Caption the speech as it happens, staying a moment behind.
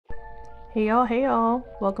Hey y'all,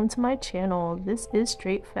 welcome to my channel. This is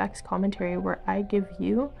Straight Facts Commentary where I give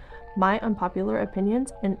you my unpopular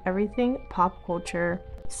opinions in everything pop culture.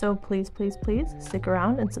 So please stick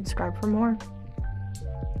around and subscribe for more.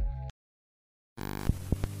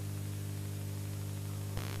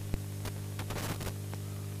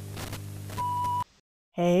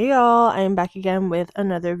 Hey y'all, I am back again with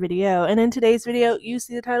another video, and in today's video, you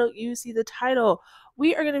see the title.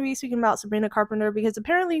 We are going to be speaking about Sabrina Carpenter because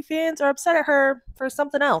apparently fans are upset at her for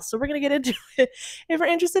something else, so we're going to get into it. If you're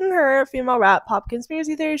interested in her, female rap, pop,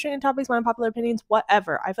 conspiracy theories, trending topics, my unpopular opinions,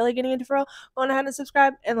 whatever I feel like getting into for real, go ahead and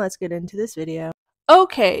subscribe, and let's get into this video.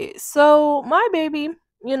 Okay, so my baby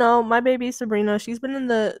Sabrina, she's been in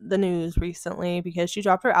the news recently because she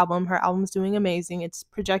dropped her album. Her album's doing amazing. It's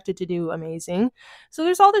projected to do amazing. So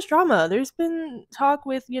there's all this drama. There's been talk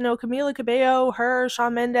with, Camila Cabello, her,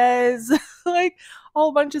 Shawn Mendes, like a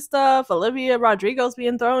whole bunch of stuff. Olivia Rodrigo's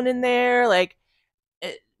being thrown in there.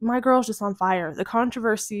 My girl's just on fire. The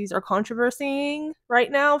controversies are controversying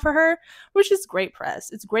right now for her, which is great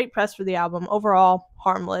press. It's great press for the album. Overall,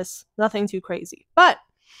 harmless. Nothing too crazy. But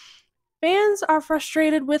fans are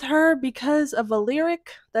frustrated with her because of a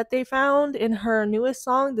lyric that they found in her newest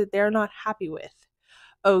song that they're not happy with.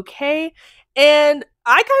 Okay? And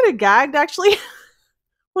I kind of gagged actually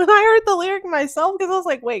when I heard the lyric myself because I was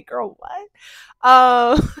like, wait, girl, what?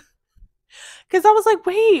 Because I was like,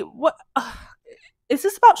 wait, what? Is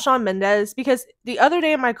this about Shawn Mendes? Because the other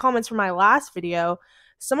day in my comments from my last video,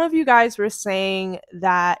 some of you guys were saying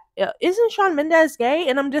that isn't Shawn Mendes gay?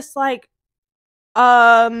 And I'm just like,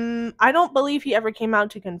 I don't believe he ever came out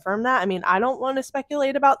to confirm that. I mean, I don't want to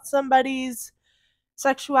speculate about somebody's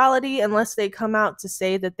sexuality unless they come out to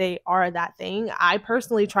say that they are that thing. I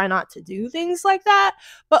personally try not to do things like that,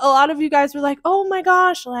 but a lot of you guys were like, "Oh my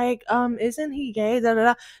gosh, like isn't he gay?" Da, da,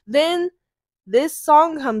 da. Then this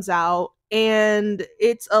song comes out and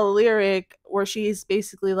it's a lyric where she's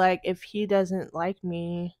basically like, if he doesn't like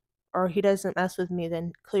me or he doesn't mess with me,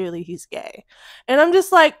 then clearly he's gay. And I'm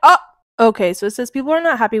just like, oh, okay, so it says people are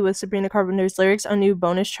not happy with Sabrina Carpenter's lyrics on new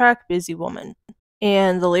bonus track, Busy Woman.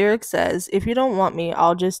 And the lyric says, if you don't want me,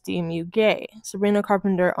 I'll just deem you gay. Sabrina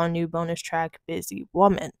Carpenter on new bonus track, Busy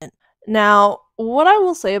Woman. Now, what I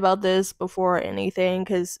will say about this before anything,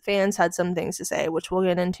 because fans had some things to say, which we'll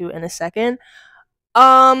get into in a second.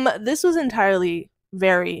 This was entirely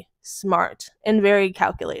very smart and very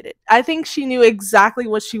calculated. I think she knew exactly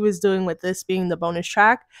what she was doing with this being the bonus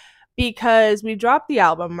track, because we dropped the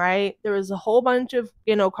album, right? There was a whole bunch of,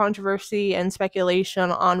 controversy and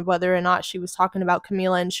speculation on whether or not she was talking about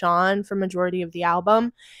Camila and Shawn for majority of the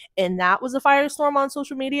album. And that was a firestorm on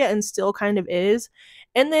social media and still kind of is.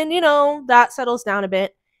 And then, that settles down a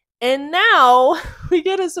bit. And now we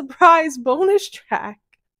get a surprise bonus track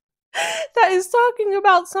that is talking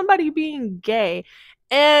about somebody being gay.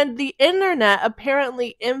 And the internet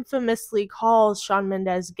apparently infamously calls Shawn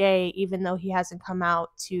Mendes gay, even though he hasn't come out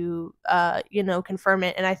to, confirm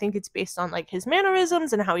it. And I think it's based on like his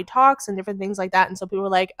mannerisms and how he talks and different things like that. And so people were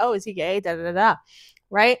like, "Oh, is he gay?" Da da da da.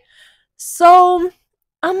 Right? So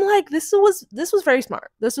I'm like, this was very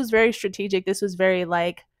smart. This was very strategic. This was very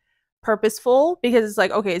like purposeful, because it's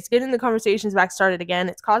like, okay, it's getting the conversations back started again.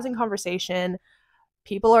 It's causing conversation.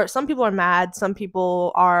 Some people are mad. Some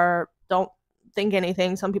people don't think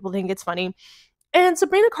anything. Some people think it's funny. And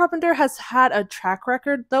Sabrina Carpenter has had a track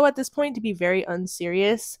record, though, at this point, to be very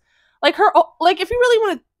unserious. Like if you really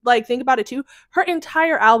want to like think about it too, her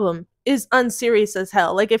entire album is unserious as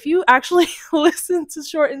hell. Like if you actually listen to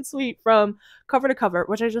Short and Sweet from cover to cover,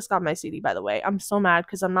 which I just got my CD, by the way. I'm so mad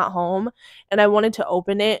because I'm not home and I wanted to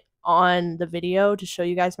open it on the video to show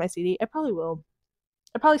you guys my CD. I probably will.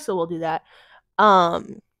 I probably still will do that.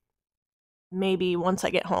 Maybe once I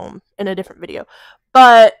get home in a different video.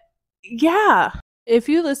 But yeah, if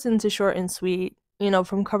you listen to Short and Sweet,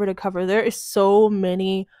 from cover to cover, there is so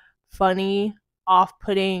many funny,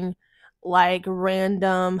 off-putting, like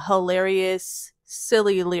random, hilarious,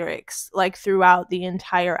 silly lyrics like throughout the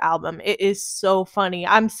entire album. It is so funny.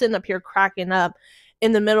 I'm sitting up here cracking up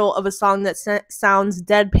in the middle of a song that sounds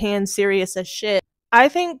deadpan serious as shit. I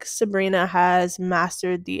think Sabrina has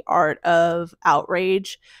mastered the art of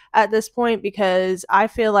outrage at this point, because I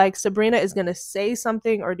feel like Sabrina is going to say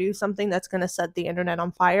something or do something that's going to set the internet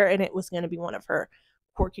on fire, and it was going to be one of her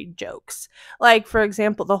quirky jokes. Like, for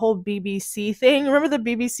example, the whole BBC thing. Remember the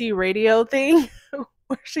BBC radio thing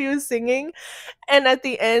where she was singing? And at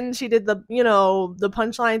the end, she did the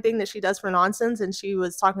punchline thing that she does for nonsense, and she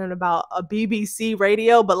was talking about a BBC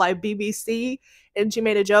radio, but like BBC, and she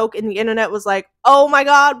made a joke, and the internet was like, "Oh my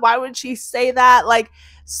god, why would she say that?" Like,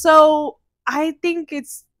 so I think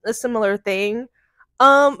it's a similar thing.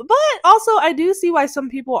 But also I do see why some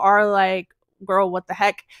people are like, girl, what the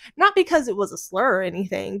heck? Not because it was a slur or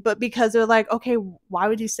anything, but because they're like, okay, why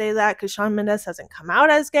would you say that? Because Shawn Mendes hasn't come out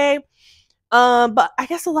as gay. But I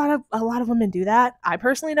guess a lot of women do that. I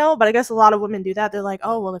personally don't, but I guess a lot of women do that. They're like,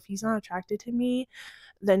 oh well, if he's not attracted to me,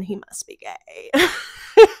 then he must be gay.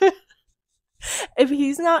 If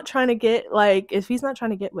he's not trying to get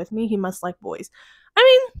with me, he must like boys. I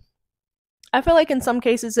mean, I feel like in some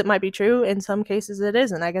cases it might be true, in some cases it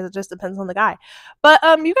isn't. I guess it just depends on the guy. But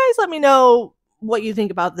you guys let me know what you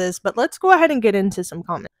think about this, but let's go ahead and get into some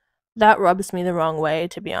comments. That rubs me the wrong way,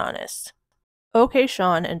 to be honest. Okay,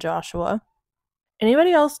 Sean and Joshua.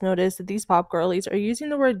 Anybody else notice that these pop girlies are using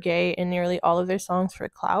the word gay in nearly all of their songs for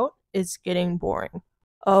clout? It's getting boring.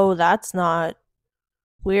 Oh, that's not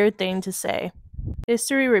weird thing to say.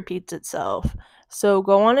 History repeats itself. So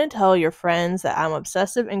go on and tell your friends that I'm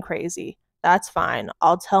obsessive and crazy. That's fine.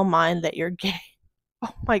 I'll tell mine that you're gay.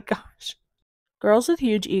 Oh my gosh. Girls with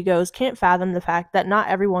huge egos can't fathom the fact that not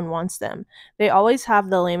everyone wants them. They always have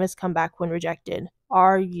the lamest comeback when rejected.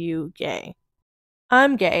 Are you gay?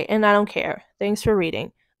 I'm gay, and I don't care. Thanks for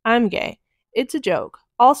reading. I'm gay. It's a joke.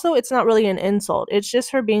 Also, it's not really an insult. It's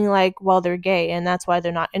just her being like, well, they're gay, and that's why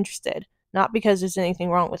they're not interested. Not because there's anything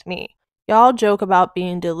wrong with me. Y'all joke about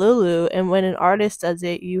being delulu, and when an artist does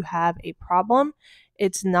it, you have a problem.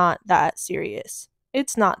 It's not that serious.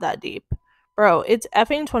 It's not that deep. Bro, it's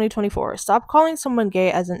effing 2024. Stop calling someone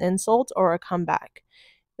gay as an insult or a comeback.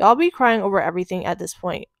 Y'all be crying over everything at this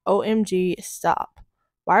point. OMG, stop.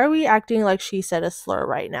 Why are we acting like she said a slur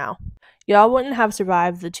right now? Y'all wouldn't have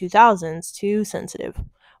survived the 2000s. Too sensitive.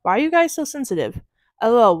 Why are you guys so sensitive?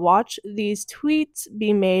 LOL, watch these tweets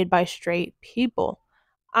be made by straight people.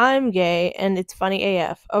 I'm gay and it's funny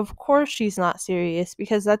AF. Of course she's not serious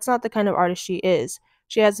because that's not the kind of artist she is.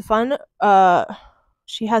 She has fun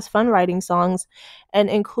writing songs and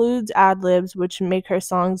includes ad-libs which make her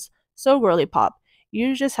songs so girly pop.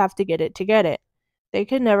 You just have to get it to get it. They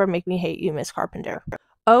could never make me hate you, Miss Carpenter.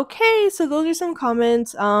 Okay, so those are some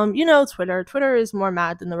comments. Twitter is more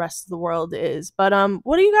mad than the rest of the world is. But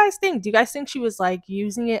what do you guys think? Do you guys think she was like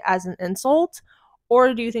using it as an insult?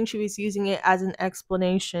 Or do you think she was using it as an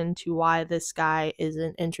explanation to why this guy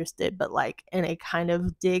isn't interested, but like in a kind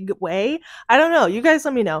of dig way? I don't know. You guys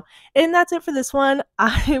let me know. And that's it for this one.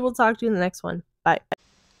 I will talk to you in the next one. Bye.